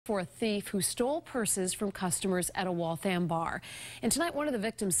For a thief who stole purses from customers at a Waltham bar. And tonight, one of the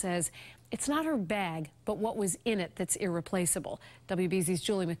victims says it's not her bag, but what was in it that's irreplaceable. WBZ's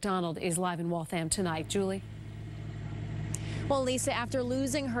Juli McDonald is live in Waltham tonight. Julie? Well, Lisa, after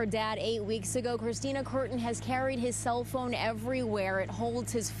losing her dad 8 weeks ago, Christina Curtin has carried his cell phone everywhere. It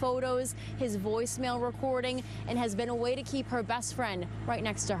holds his photos, his voicemail recording, and has been a way to keep her best friend right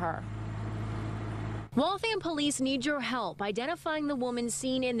next to her. Waltham police need your help identifying the woman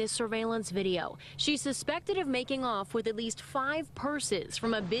seen in this surveillance video. She's suspected of making off with at least 5 purses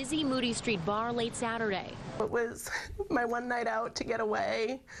from a busy Moody Street bar late Saturday. It was my one night out to get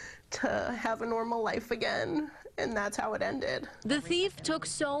away, to have a normal life again, and that's how it ended. The thief took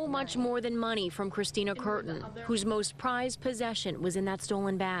so much more than money from Christina Curtin, whose most prized possession was in that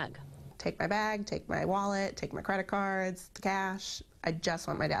stolen bag. Take my bag, take my wallet, take my credit cards, the cash. I just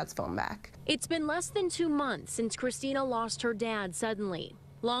want my dad's phone back. It's been less than 2 months since Christina lost her dad suddenly.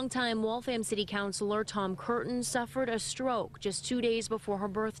 Longtime Waltham City Councilor Tom Curtin suffered a stroke just 2 days before her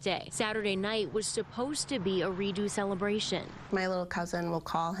birthday. Saturday night was supposed to be a redo celebration. My little cousin will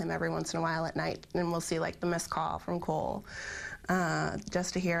call him every once in a while at night, and we'll see like the missed call from Cole,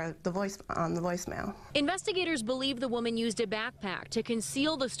 just to hear the voice on the voicemail. Investigators believe the woman used a backpack to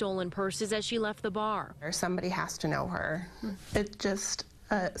conceal the stolen purses as she left the bar. Somebody has to know her. It's just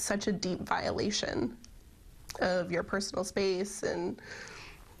such a deep violation of your personal space, and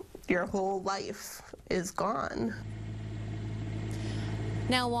your whole life is gone.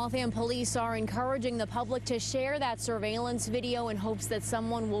 Now, Waltham police are encouraging the public to share that surveillance video in hopes that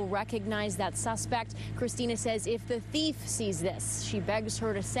someone will recognize that suspect. Christina says if the thief sees this, she begs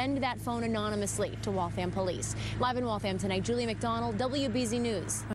her to send that phone anonymously to Waltham police. Live in Waltham tonight, Juli McDonald, WBZ News.